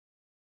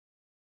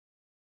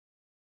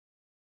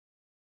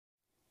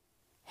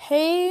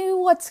Hey,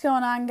 what's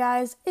going on,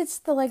 guys? It's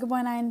the Lego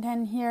Boy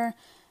 910 here,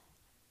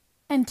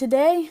 and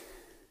today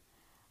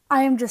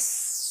I am just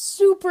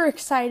super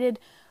excited.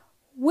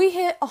 We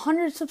hit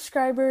 100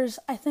 subscribers,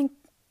 I think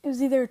it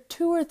was either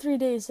 2 or 3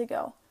 days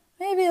ago,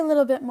 maybe a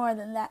little bit more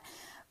than that.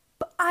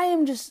 But I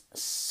am just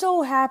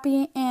so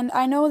happy, and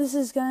I know this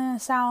is going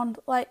to sound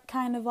like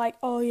kind of like,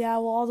 oh yeah,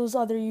 well, all those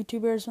other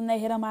YouTubers, when they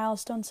hit a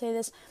milestone, say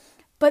this.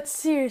 But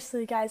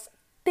seriously, guys,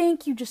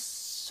 thank you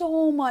just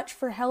so much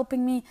for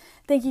helping me.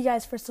 Thank you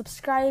guys for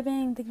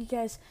subscribing. Thank you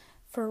guys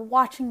for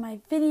watching my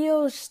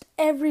videos. Just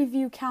every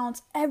view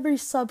counts, every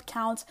sub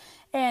counts.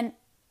 And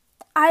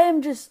I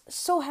am just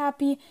so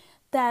happy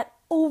that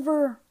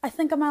I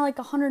think I'm at like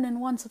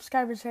 101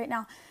 subscribers right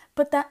now,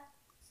 but that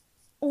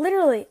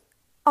literally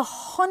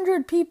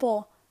 100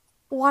 people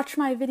watch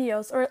my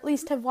videos, or at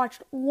least have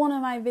watched one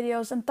of my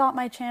videos and thought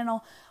my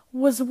channel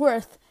was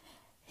worth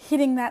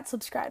hitting that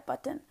subscribe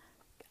button.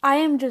 I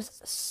am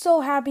just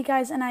so happy,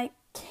 guys, and I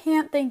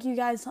can't thank you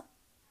guys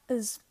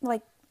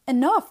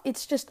enough.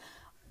 It's just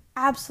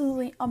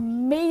absolutely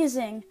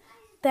amazing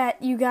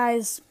that you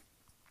guys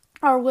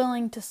are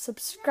willing to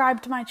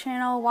subscribe to my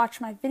channel,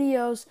 watch my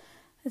videos.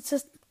 It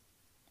just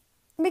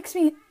makes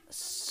me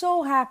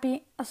so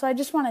happy. So I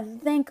just want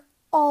to thank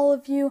all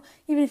of you,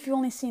 even if you've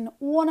only seen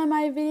one of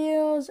my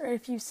videos or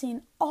if you've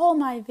seen all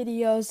my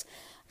videos.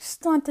 I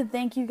just want to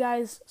thank you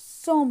guys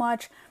so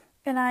much.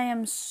 And I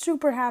am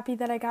super happy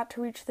that I got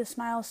to reach this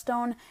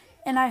milestone,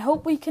 and I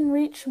hope we can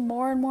reach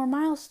more and more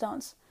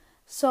milestones.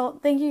 So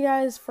thank you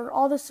guys for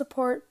all the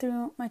support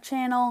through my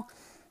channel,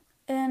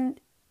 and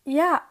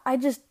yeah, I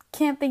just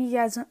can't thank you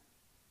guys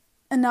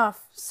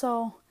enough.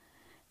 So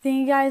thank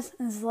you guys,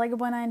 and this is Lego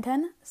Boy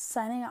 910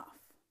 signing off.